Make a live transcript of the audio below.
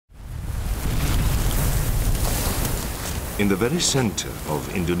In the very center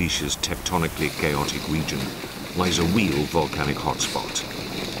of Indonesia's tectonically chaotic region lies a real volcanic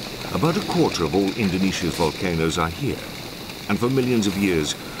hotspot. About a quarter of all Indonesia's volcanoes are here, and for millions of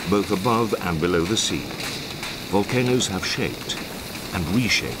years, both above and below the sea, volcanoes have shaped and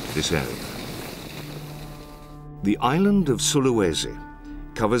reshaped this area. The island of Sulawesi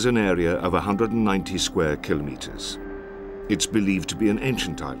covers an area of 190 square kilometers. It's believed to be an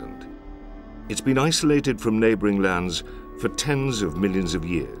ancient island. It's been isolated from neighboring lands for tens of millions of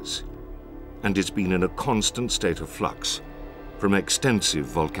years, and it's been in a constant state of flux from extensive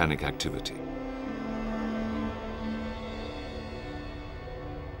volcanic activity.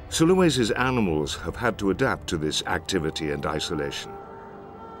 Sulawesi's animals have had to adapt to this activity and isolation.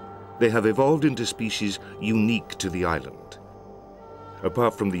 They have evolved into species unique to the island.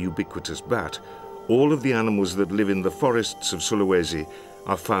 Apart from the ubiquitous bat, all of the animals that live in the forests of Sulawesi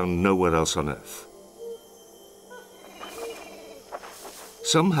are found nowhere else on Earth.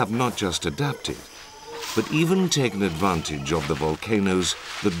 Some have not just adapted, but even taken advantage of the volcanoes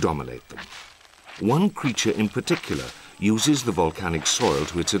that dominate them. One creature in particular uses the volcanic soil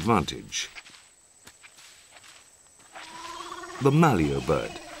to its advantage. The maleo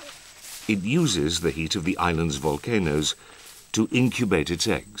bird. It uses the heat of the island's volcanoes to incubate its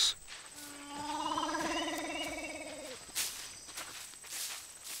eggs.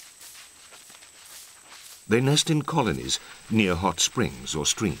 They nest in colonies near hot springs or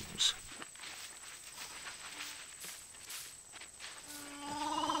streams.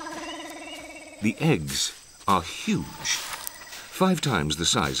 The eggs are huge, 5 times the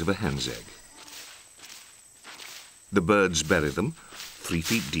size of a hen's egg. The birds bury them 3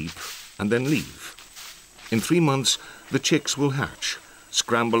 feet deep and then leave. In 3 months, the chicks will hatch,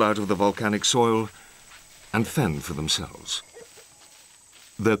 scramble out of the volcanic soil, and fend for themselves.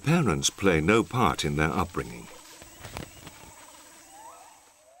 Their parents play no part in their upbringing.